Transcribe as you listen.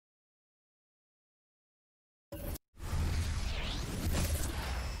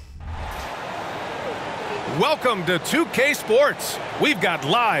Welcome to 2K Sports. We've got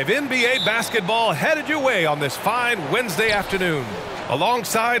live NBA basketball headed your way on this fine Wednesday afternoon.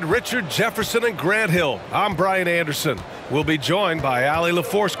 Alongside Richard Jefferson and Grant Hill, I'm Brian Anderson. We'll be joined by Allie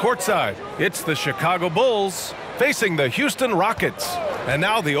LaForce courtside. It's the Chicago Bulls facing the Houston Rockets. And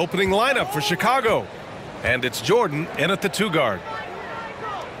now the opening lineup for Chicago. And it's Jordan in at the 2 guard.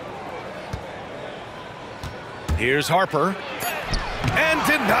 Here's Harper. And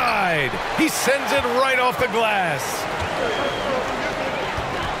denied. He sends it right off the glass.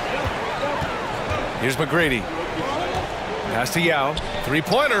 Here's McGrady. Pass to Yao.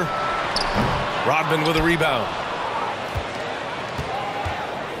 Three-pointer. Rodman with a rebound.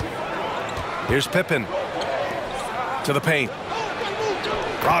 Here's Pippen. To the paint.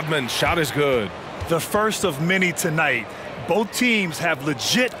 Rodman, shot is good. The first of many tonight. Both teams have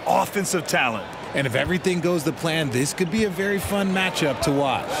legit offensive talent. And if everything goes to plan, this could be a very fun matchup to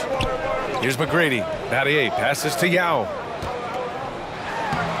watch. Here's McGrady. Battier passes to Yao.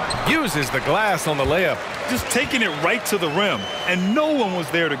 Uses the glass on the layup. Just taking it right to the rim, and no one was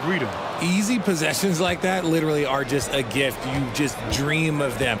there to greet him. Easy possessions like that literally are just a gift. You just dream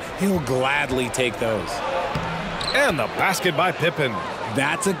of them. He'll gladly take those. And the basket by Pippen.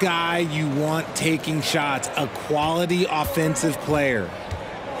 That's a guy you want taking shots, a quality offensive player.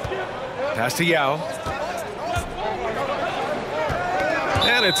 Pass to Yao.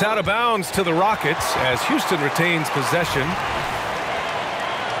 And it's out of bounds to the Rockets as Houston retains possession.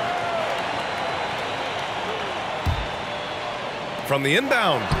 From the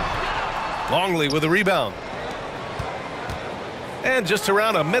inbound. Longley with a rebound. And just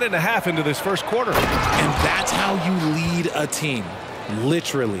around a minute and a half into this first quarter. And that's how you lead a team.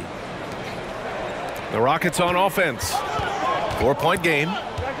 Literally. The Rockets on offense. 4-point game.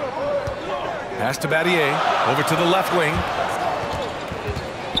 Pass to Battier. Over to the left wing.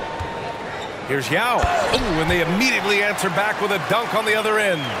 Here's Yao. Ooh, and they immediately answer back with a dunk on the other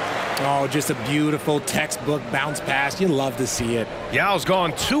end. Oh, just a beautiful textbook bounce pass. You love to see it. Yao's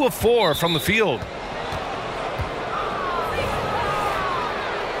gone 2 of 4 from the field.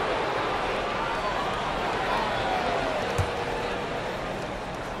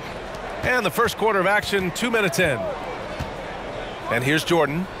 And the first quarter of action, 2 minutes in. And here's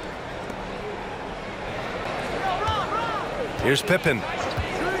Jordan. Here's Pippen.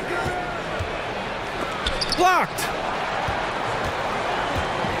 Blocked.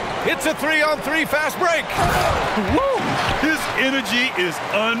 It's a 3-on-3 fast break. Woo! His energy is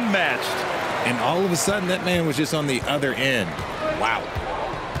unmatched. And all of a sudden, that man was just on the other end. Wow.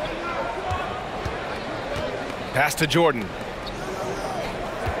 Pass to Jordan.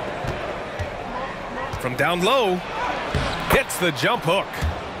 From down low. Hits the jump hook.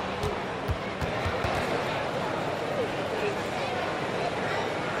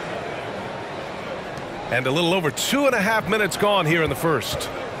 And a little over 2.5 minutes gone here in the first.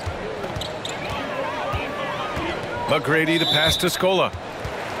 McGrady to pass to Scola.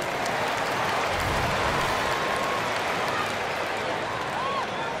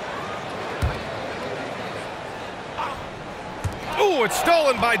 Oh, it's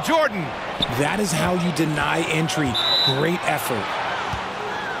stolen by Jordan. That is how you deny entry. Great effort.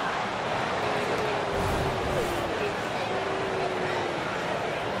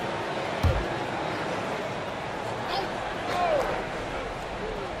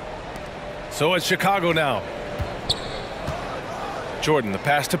 So it's Chicago now. Jordan, the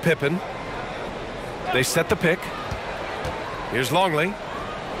pass to Pippen. They set the pick. Here's Longley.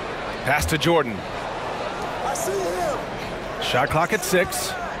 Pass to Jordan. I see him. Shot clock at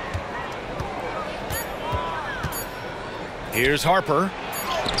 6. Here's Harper.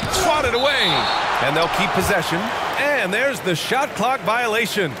 Swatted away. And they'll keep possession. And there's the shot clock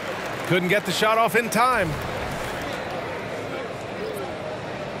violation. Couldn't get the shot off in time.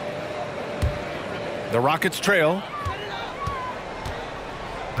 The Rockets trail.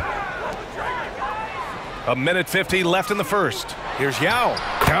 1:50 left in the first. Here's Yao.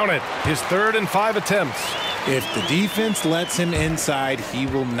 Count it. His 3rd and 5 attempts. If the defense lets him inside, he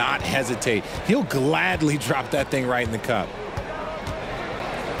will not hesitate. He'll gladly drop that thing right in the cup.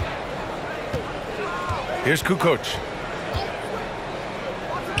 Here's Kukoc.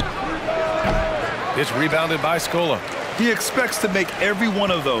 It's rebounded by Scola. He expects to make every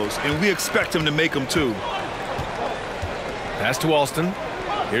one of those, and we expect him to make them too. Pass to Alston.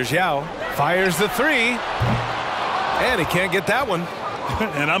 Here's Yao. Fires the 3. And he can't get that one.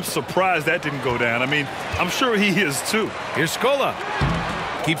 And I'm surprised that didn't go down. I mean, I'm sure he is too. Here's Scola.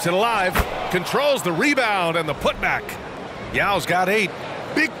 Keeps it alive. Controls the rebound and the putback. Yao's got 8.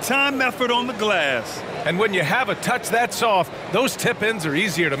 Big-time effort on the glass. And when you have a touch that soft, those tip-ins are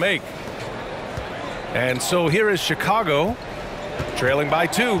easier to make. And so here is Chicago, trailing by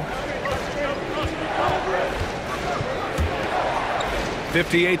 2.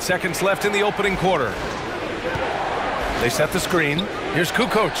 58 seconds left in the opening quarter. They set the screen. Here's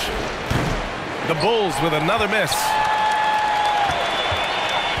Kukoc. The Bulls with another miss.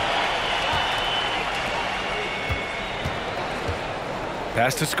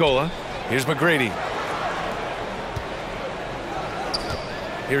 Pass to Scola. Here's McGrady.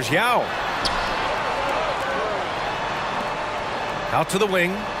 Here's Yao. Out to the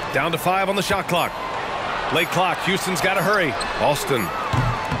wing. Down to 5 on the shot clock. Late clock. Houston's got to hurry. Alston.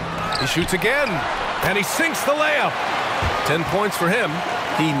 He shoots again. And he sinks the layup. 10 points for him.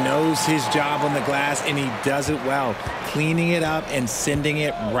 He knows his job on the glass, and he does it well. Cleaning it up and sending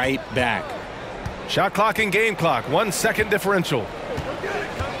it right back. Shot clock and game clock. 1 second differential.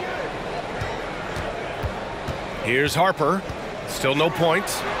 Here's Harper. Still no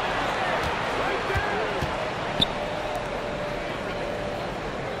points.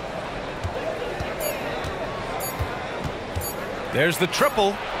 There's the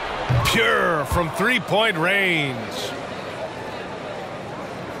triple. Pure from three-point range.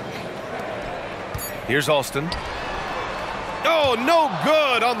 Here's Alston. Oh, no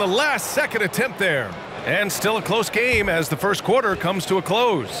good on the last second attempt there. And still a close game as the first quarter comes to a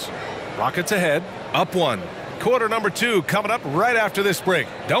close. Rockets ahead, up 1. Quarter number 2 coming up right after this break.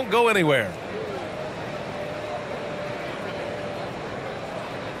 Don't go anywhere.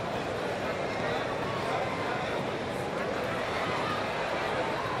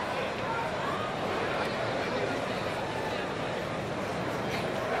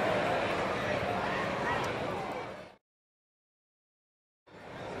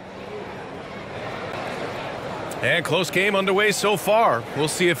 And close game underway so far. We'll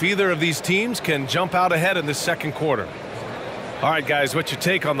see if either of these teams can jump out ahead in this second quarter. All right, guys, what's your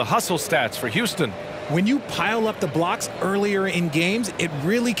take on the hustle stats for Houston? When you pile up the blocks earlier in games, it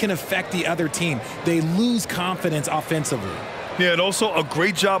really can affect the other team. They lose confidence offensively. Yeah, and also a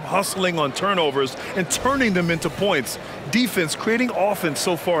great job hustling on turnovers and turning them into points. Defense creating offense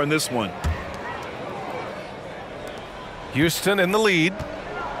so far in this one. Houston in the lead.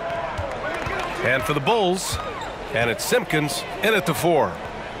 And for the Bulls, and it's Simpkins in at the 4.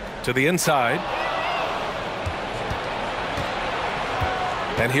 To the inside.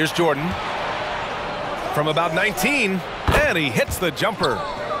 And here's Jordan. From about 19, and he hits the jumper.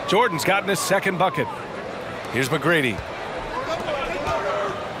 Jordan's gotten his second bucket. Here's McGrady.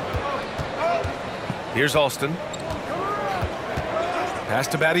 Here's Alston. Pass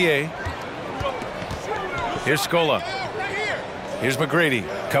to Battier. Here's Scola. Here's McGrady,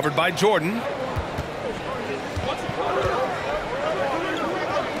 covered by Jordan.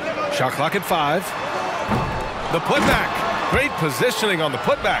 Shot clock at 5. The putback. Great positioning on the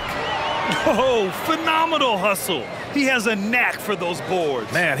putback. Oh, phenomenal hustle. He has a knack for those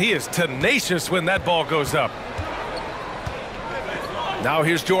boards. Man, he is tenacious when that ball goes up. Now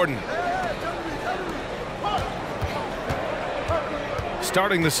here's Jordan.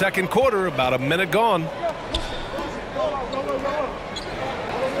 Starting the second quarter, about a minute gone.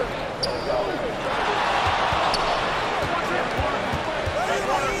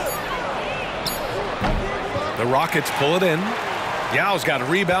 The Rockets pull it in. Yao's got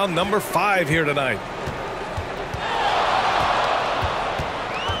rebound number 5 here tonight.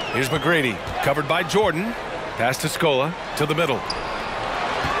 Here's McGrady, covered by Jordan. Pass to Scola, to the middle.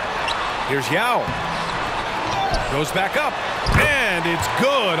 Here's Yao. Goes back up, and it's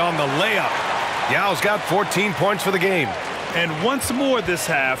good on the layup. Yao's got 14 points for the game. And once more this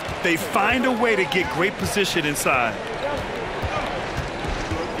half, they find a way to get great position inside.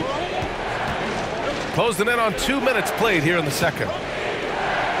 Closing in on 2 minutes played here in the second.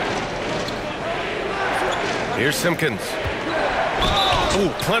 Here's Simpkins. Ooh,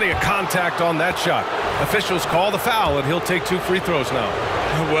 plenty of contact on that shot. Officials call the foul, and he'll take 2 free throws now.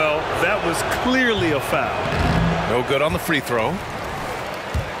 Well, that was clearly a foul. No good on the free throw.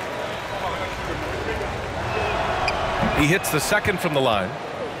 He hits the second from the line.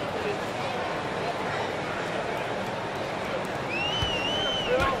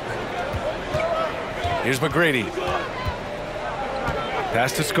 Here's McGrady.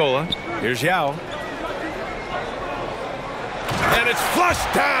 Pass to Scola. Here's Yao. And it's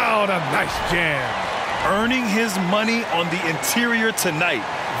flushed down. A nice jam. Earning his money on the interior tonight.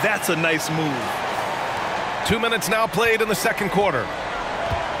 That's a nice move. 2 minutes now played in the second quarter.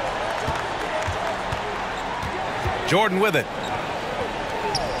 Jordan with it.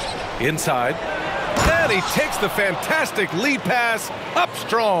 Inside. And he takes the fantastic lead pass up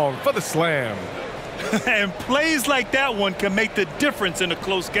strong for the slam. And plays like that one can make the difference in a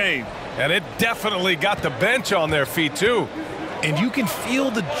close game. And it definitely got the bench on their feet, too. And you can feel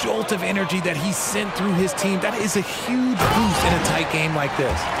the jolt of energy that he sent through his team. That is a huge boost in a tight game like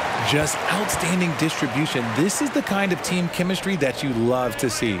this. Just outstanding distribution. This is the kind of team chemistry that you love to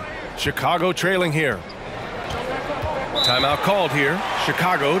see. Chicago trailing here. Timeout called here.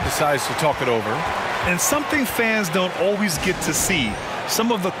 Chicago decides to talk it over. And something fans don't always get to see.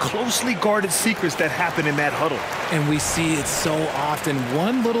 Some of the closely guarded secrets that happen in that huddle. And we see it so often.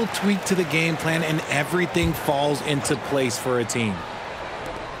 One little tweak to the game plan and everything falls into place for a team.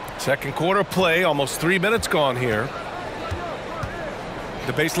 Second quarter play, almost 3 minutes gone here.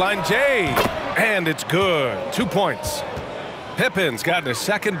 The baseline J, and it's good. 2 points. Pippen's gotten his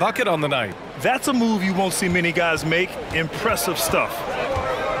second bucket on the night. That's a move you won't see many guys make. Impressive stuff.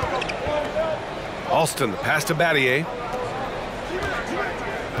 Alston, pass to Battier.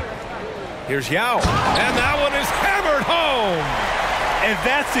 Here's Yao, and that one is hammered home. And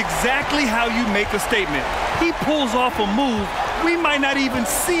that's exactly how you make a statement. He pulls off a move we might not even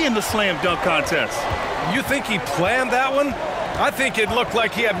see in the slam dunk contest. You think he planned that one? I think it looked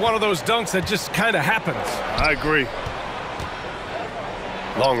like he had one of those dunks that just kind of happens. I agree.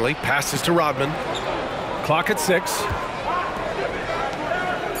 Longley passes to Rodman. Clock at 6.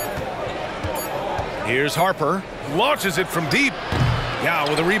 Here's Harper. Launches it from deep. Yao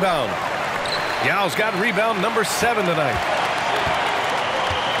with a rebound. Yao's got rebound number 7 tonight.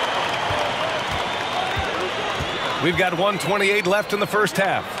 We've got 1:28 left in the first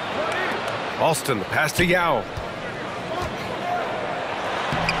half. Alston, pass to Yao.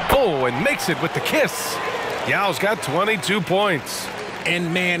 Oh, and makes it with the kiss. Yao's got 22 points.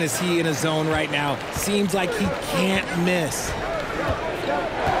 And man, is he in a zone right now. Seems like he can't miss.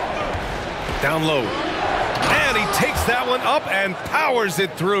 Down low. And he takes that one up and powers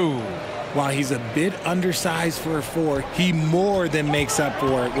it through. While he's a bit undersized for a 4, he more than makes up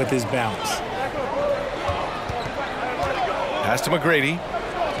for it with his bounce. Pass to McGrady.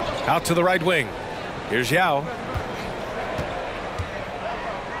 Out to the right wing. Here's Yao.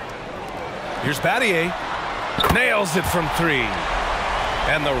 Here's Battier. Nails it from 3.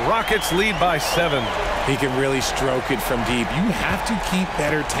 And the Rockets lead by 7. He can really stroke it from deep. You have to keep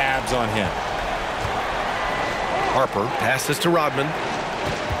better tabs on him. Harper passes to Rodman.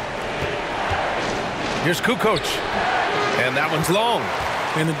 Here's Kukoc. And that one's long.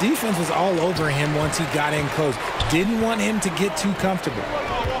 And the defense was all over him once he got in close. Didn't want him to get too comfortable.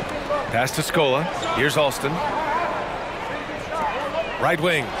 Pass to Scola. Here's Alston. Right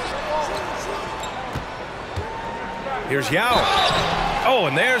wing. Here's Yao. Oh,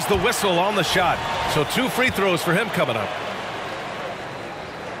 and there's the whistle on the shot. So 2 free throws for him coming up.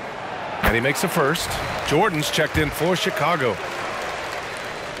 And he makes a first. Jordan's checked in for Chicago.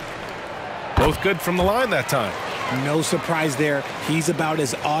 Both good from the line that time. No surprise there. He's about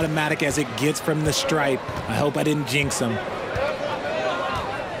as automatic as it gets from the stripe. I hope I didn't jinx him.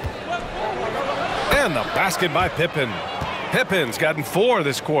 And the basket by Pippen. Pippen's gotten 4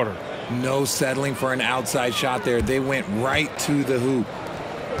 this quarter. No settling for an outside shot there. They went right to the hoop.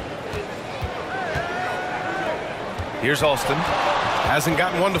 Here's Alston. Hasn't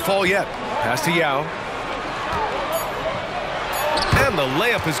gotten one to fall yet. Pass to Yao. And the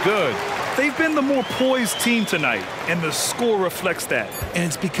layup is good. They've been the more poised team tonight, and the score reflects that. And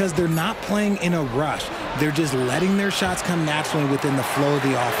it's because they're not playing in a rush. They're just letting their shots come naturally within the flow of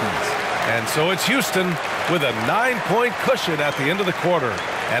the offense. And so it's Houston with a 9-point cushion at the end of the quarter.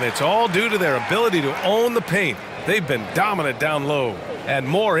 And it's all due to their ability to own the paint. They've been dominant down low. And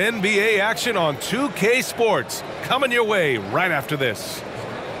more NBA action on 2K Sports coming your way right after this.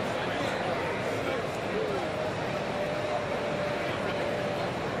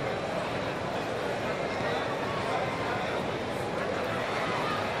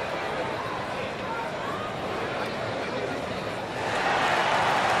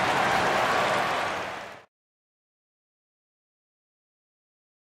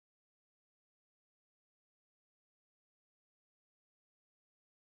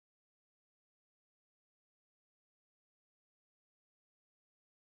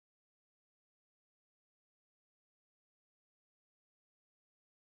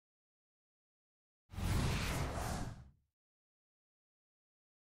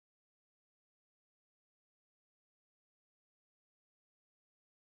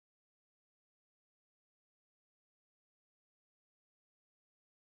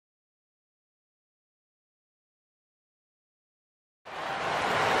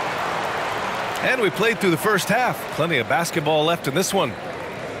 And we played through the first half. Plenty of basketball left in this one.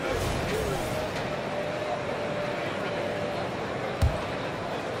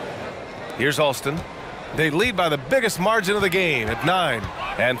 Here's Alston. They lead by the biggest margin of the game at 9.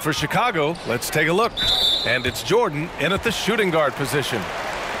 And for Chicago, let's take a look. And it's Jordan in at the shooting guard position.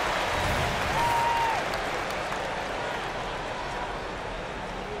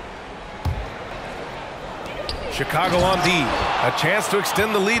 Chicago on D. A chance to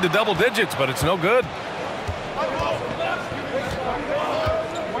extend the lead to double digits, but it's no good.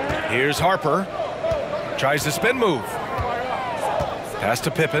 Here's Harper. Tries the spin move. Pass to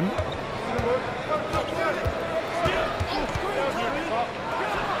Pippen.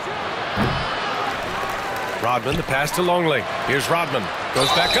 Rodman, the pass to Longley. Here's Rodman. Goes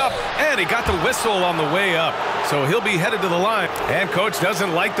back up, and he got the whistle on the way up. So he'll be headed to the line. And coach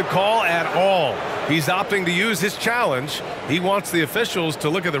doesn't like the call at all. He's opting to use his challenge. He wants the officials to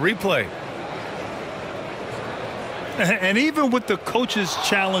look at the replay. And even with the coach's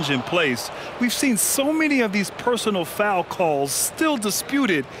challenge in place, we've seen so many of these personal foul calls still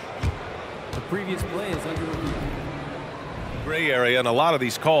disputed. The previous play is under review. Gray area in a lot of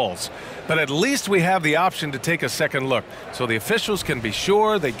these calls. But at least we have the option to take a second look, so the officials can be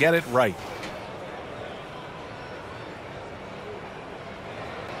sure they get it right.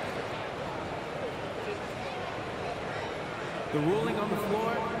 The ruling on the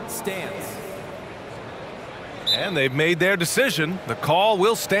floor stands. And they've made their decision. The call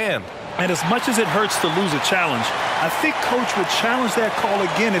will stand. And as much as it hurts to lose a challenge, I think coach would challenge that call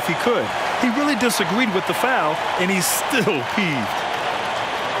again if he could. He really disagreed with the foul, and he's still peeved.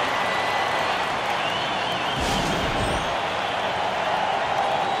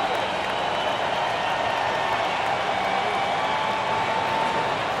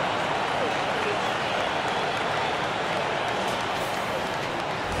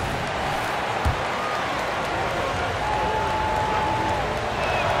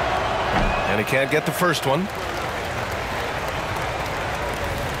 And he can't get the first one.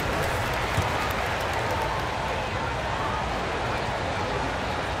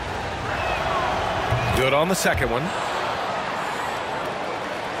 Good on the second one.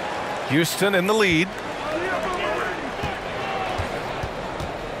 Houston in the lead.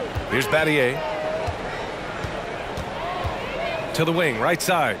 Here's Battier. To the wing, right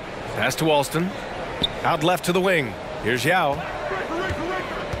side. Pass to Alston. Out left to the wing. Here's Yao.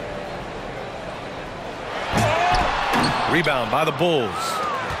 Rebound by the Bulls.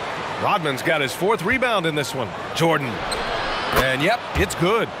 Rodman's got his fourth rebound in this one. Jordan. And yep, it's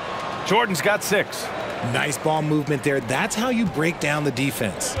good. Jordan's got 6. Nice ball movement there. That's how you break down the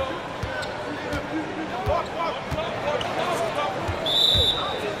defense.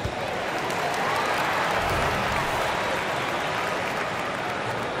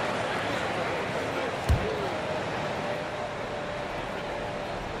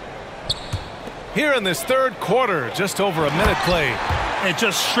 Here in this third quarter, just over a minute played. And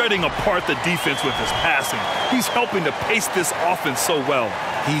just shredding apart the defense with his passing. He's helping to pace this offense so well.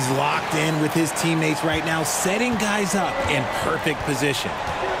 He's locked in with his teammates right now, setting guys up in perfect position.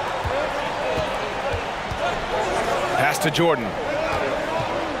 Pass to Jordan.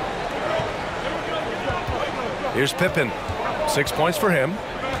 Here's Pippen. 6 points for him.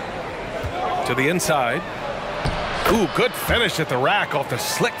 To the inside. Ooh, good finish at the rack off the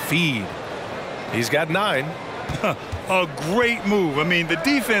slick feed. He's got 9. A great move. I mean, the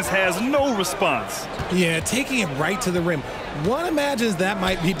defense has no response. Yeah, taking it right to the rim. One imagines that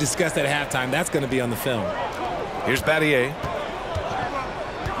might be discussed at halftime. That's going to be on the film. Here's Battier.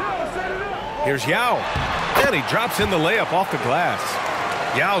 Here's Yao. And he drops in the layup off the glass.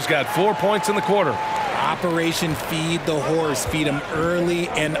 Yao's got 4 points in the quarter. Operation Feed the Horse. Feed him early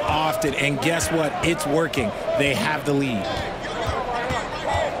and often. And guess what? It's working. They have the lead.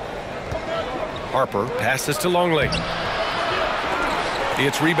 Harper passes to Longley.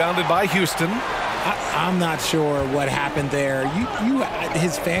 It's rebounded by Houston. I'm not sure what happened there.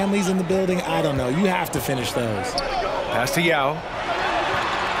 His family's in the building. I don't know. You have to finish those. Pass to Yao.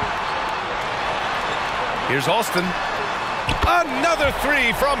 Here's Alston. Another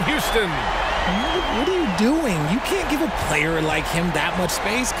 3 from Houston. What are you doing? You can't give a player like him that much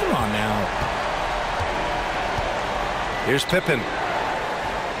space. Come on now. Here's Pippen.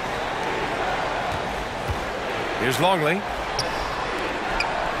 Here's Longley.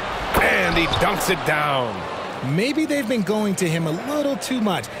 And he dunks it down. Maybe they've been going to him a little too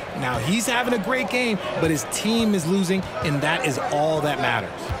much. Now he's having a great game, but his team is losing, and that is all that matters.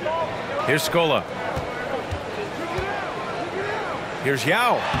 Here's Scola. Here's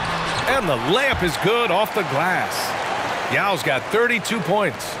Yao. And the layup is good off the glass. Yao's got 32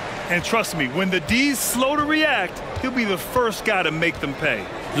 points. And trust me, when the D's slow to react, he'll be the first guy to make them pay.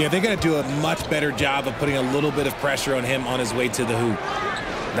 Yeah, they're going to do a much better job of putting a little bit of pressure on him on his way to the hoop.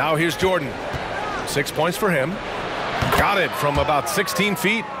 Now here's Jordan. 6 points for him. Got it from about 16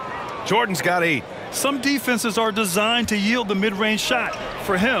 feet. Jordan's got 8. Some defenses are designed to yield the mid-range shot.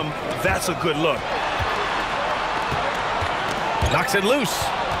 For him, that's a good look. Knocks it loose.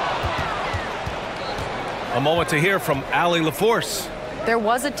 A moment to hear from Allie LaForce. There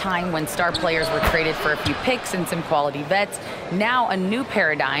was a time when star players were traded for a few picks and some quality vets. Now a new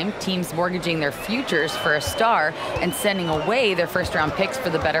paradigm, teams mortgaging their futures for a star and sending away their first-round picks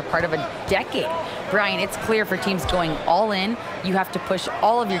for the better part of a decade. Brian, it's clear for teams going all in, you have to push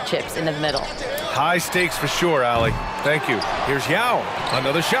all of your chips into the middle. High stakes for sure, Allie. Thank you. Here's Yao.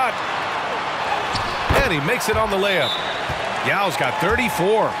 Another shot. And he makes it on the layup. Yao's got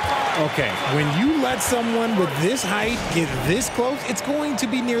 34. Okay, when you let someone with this height get this close, it's going to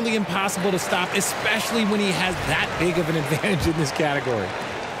be nearly impossible to stop, especially when he has that big of an advantage in this category.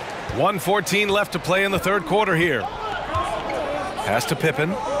 1:14 left to play in the third quarter here. Pass to Pippen.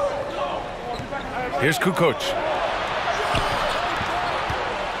 Here's Kukoc.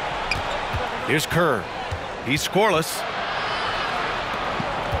 Here's Kerr. He's scoreless.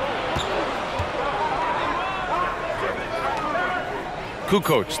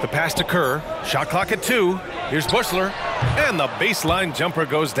 Kukoc, the pass to Kerr. Shot clock at 2. Here's Bushler. And the baseline jumper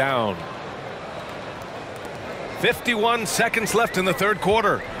goes down. 51 seconds left in the third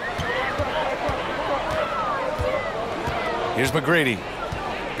quarter. Here's McGrady.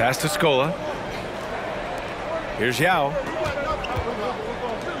 Pass to Scola. Here's Yao.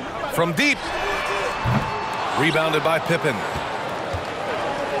 From deep. Rebounded by Pippen.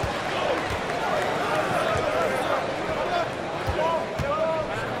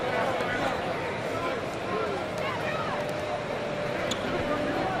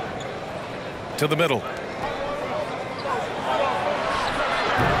 To the middle.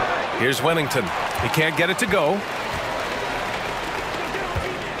 Here's Wennington. He can't get it to go.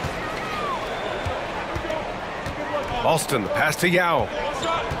 Alston, the pass to Yao.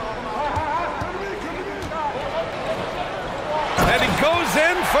 And he goes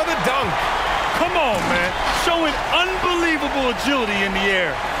in for the dunk. Come on, man. Showing unbelievable agility in the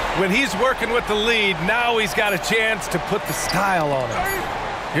air. When he's working with the lead, now he's got a chance to put the style on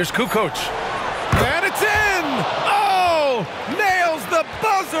it. Here's Kukoc. And it's in! Oh! Nails the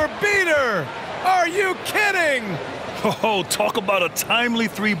buzzer beater! Are you kidding? Oh, talk about a timely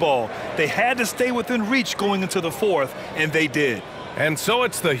three ball. They had to stay within reach going into the fourth, and they did. And so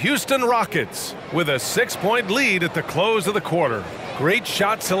it's the Houston Rockets with a 6-point lead at the close of the quarter. Great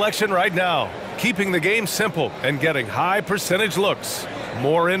shot selection right now, keeping the game simple and getting high percentage looks.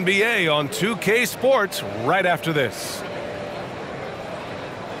 More NBA on 2K Sports right after this.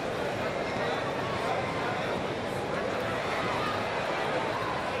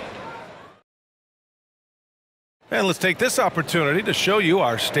 And let's take this opportunity to show you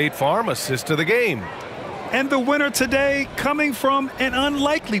our State Farm assist of the game. And the winner today coming from an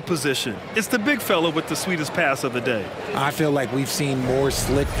unlikely position. It's the big fella with the sweetest pass of the day. I feel like we've seen more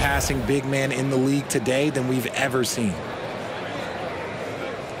slick passing big men in the league today than we've ever seen.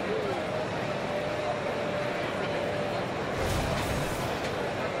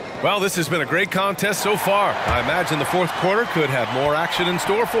 Well, this has been a great contest so far. I imagine the fourth quarter could have more action in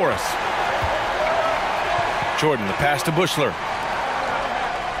store for us. Jordan, the pass to Bushler.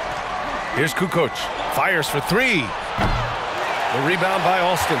 Here's Kukoc. Fires for 3. The rebound by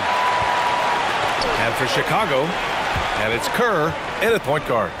Alston. And for Chicago, and it's Kerr in at point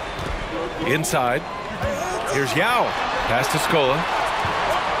guard. Inside, here's Yao. Pass to Scola.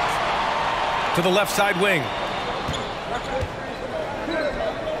 To the left side wing.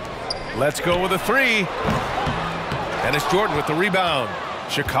 Let's go with a 3. And it's Jordan with the rebound.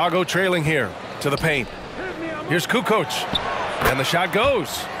 Chicago trailing here to the paint. Here's Kukoc. And the shot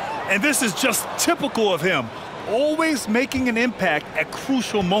goes. And this is just typical of him. Always making an impact at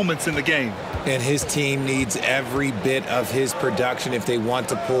crucial moments in the game. And his team needs every bit of his production if they want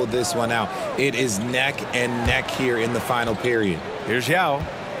to pull this one out. It is neck and neck here in the final period. Here's Yao.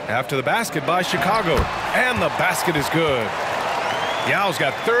 After the basket by Chicago. And the basket is good. Yao's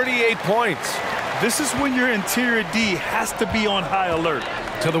got 38 points. This is when your interior D has to be on high alert.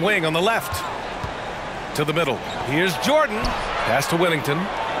 To the wing on the left. To the middle. Here's Jordan. Pass to Wennington.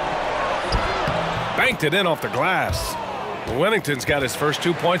 Banked it in off the glass. Wennington's got his first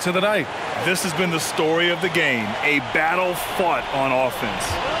 2 points of the night. This has been the story of the game. A battle fought on offense.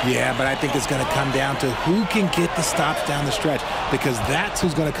 Yeah, but I think it's going to come down to who can get the stops down the stretch, because that's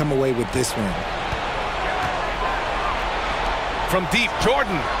who's going to come away with this one. From deep,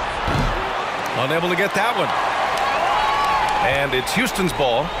 Jordan. Unable to get that one. And it's Houston's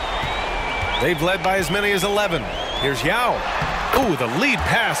ball. They've led by as many as 11. Here's Yao. Ooh, the lead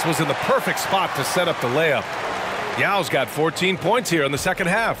pass was in the perfect spot to set up the layup. Yao's got 14 points here in the second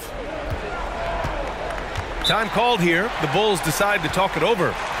half. Time called here. The Bulls decide to talk it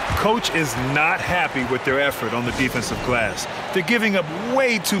over. Coach is not happy with their effort on the defensive glass. They're giving up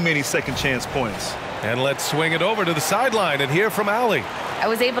way too many second chance points. And let's swing it over to the sideline and hear from Allie. I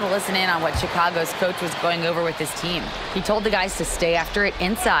was able to listen in on what Chicago's coach was going over with his team. He told the guys to stay after it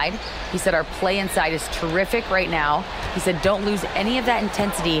inside. He said our play inside is terrific right now. He said don't lose any of that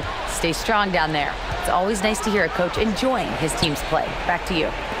intensity. Stay strong down there. It's always nice to hear a coach enjoying his team's play. Back to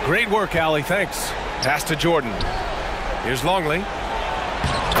you. Great work, Allie. Thanks. Pass to Jordan. Here's Longley.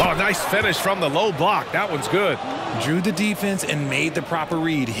 Oh, nice finish from the low block. That one's good. Drew the defense and made the proper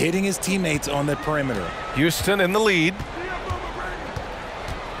read, hitting his teammates on the perimeter. Houston in the lead.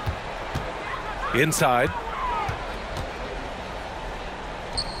 Inside.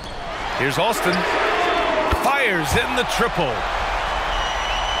 Here's Alston. Fires in the triple.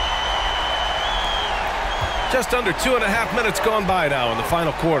 Just under 2.5 minutes gone by now in the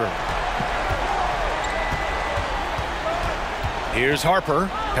final quarter. Here's Harper.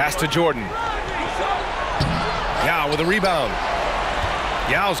 Pass to Jordan. Yao with a rebound.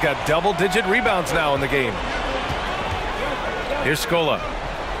 Yao's got double-digit rebounds now in the game. Here's Scola.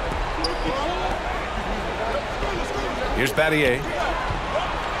 Here's Battier.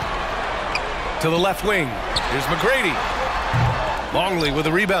 To the left wing. Here's McGrady. Longley with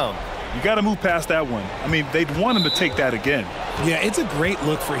a rebound. You got to move past that one. I mean, they'd want him to take that again. Yeah, it's a great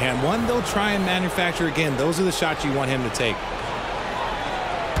look for him. One they'll try and manufacture again. Those are the shots you want him to take.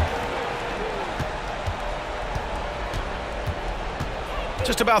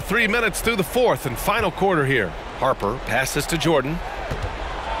 Just about 3 minutes through the fourth and final quarter here. Harper passes to Jordan.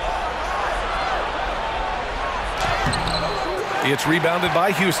 It's rebounded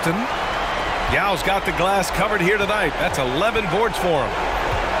by Houston. Yao's got the glass covered here tonight. That's 11 boards for him.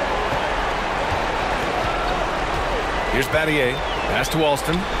 Here's Battier. Pass to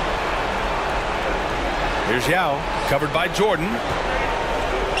Alston. Here's Yao. Covered by Jordan.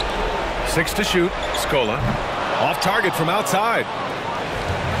 6 to shoot. Scola. Off target from outside.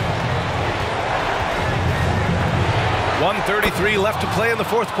 1:33 left to play in the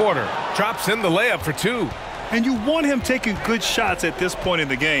fourth quarter. Drops in the layup for 2. And you want him taking good shots at this point in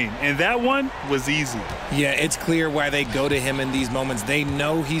the game. And that one was easy. Yeah, it's clear why they go to him in these moments. They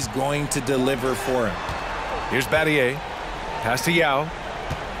know he's going to deliver for him. Here's Battier. Pass to Yao.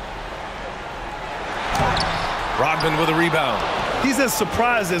 Rodman with a rebound. He's as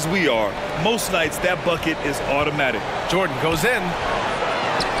surprised as we are. Most nights that bucket is automatic. Jordan goes in.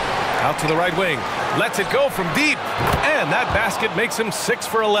 Out to the right wing. Lets it go from deep. And that basket makes him 6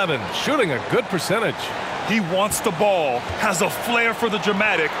 for 11. Shooting a good percentage. He wants the ball, has a flair for the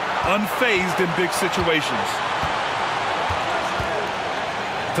dramatic, unfazed in big situations.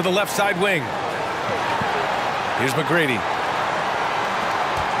 To the left side wing. Here's McGrady.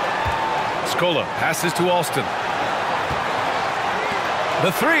 Scola passes to Alston.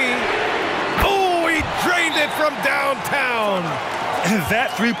 The 3. Oh, he drained it from downtown. And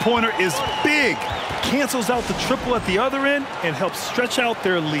that three-pointer is big. Cancels out the triple at the other end and helps stretch out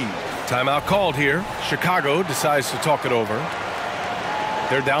their lead. Timeout called here. Chicago decides to talk it over.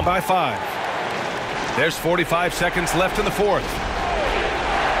 They're down by 5. There's 45 seconds left in the fourth.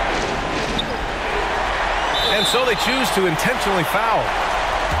 And so they choose to intentionally foul.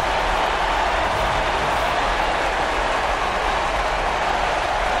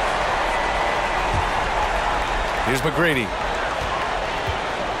 Here's McGrady.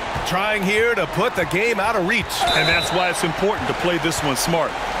 Trying here to put the game out of reach. And that's why it's important to play this one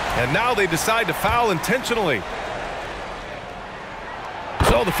smart. And now they decide to foul intentionally.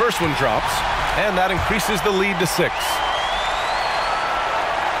 So the first one drops, and that increases the lead to 6.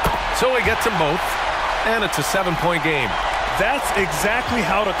 So he gets them both, and it's a 7-point game. That's exactly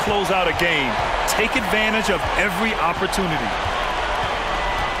how to close out a game. Take advantage of every opportunity.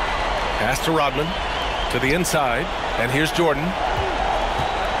 Pass to Rodman, to the inside, and here's Jordan.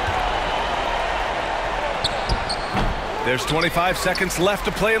 There's 25 seconds left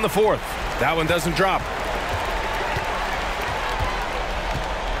to play in the fourth. That one doesn't drop.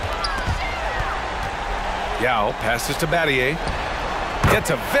 Yao passes to Battier.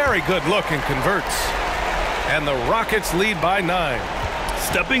 Gets a very good look and converts. And the Rockets lead by 9.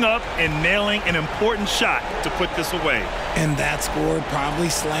 Stepping up and nailing an important shot to put this away. And that score probably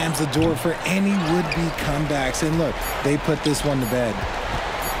slams the door for any would-be comebacks. And look, they put this one to bed.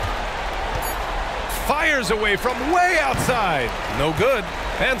 Fires away from way outside. No good.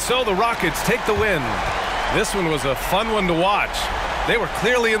 And so the Rockets take the win. This one was a fun one to watch. They were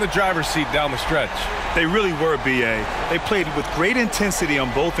clearly in the driver's seat down the stretch. They really were, B.A. They played with great intensity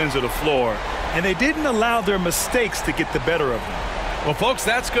on both ends of the floor. and they didn't allow their mistakes to get the better of them. Well, folks,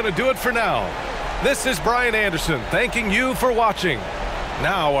 that's going to do it for now. This is Brian Anderson thanking you for watching.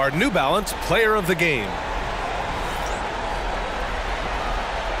 Now, our New Balance Player of the Game.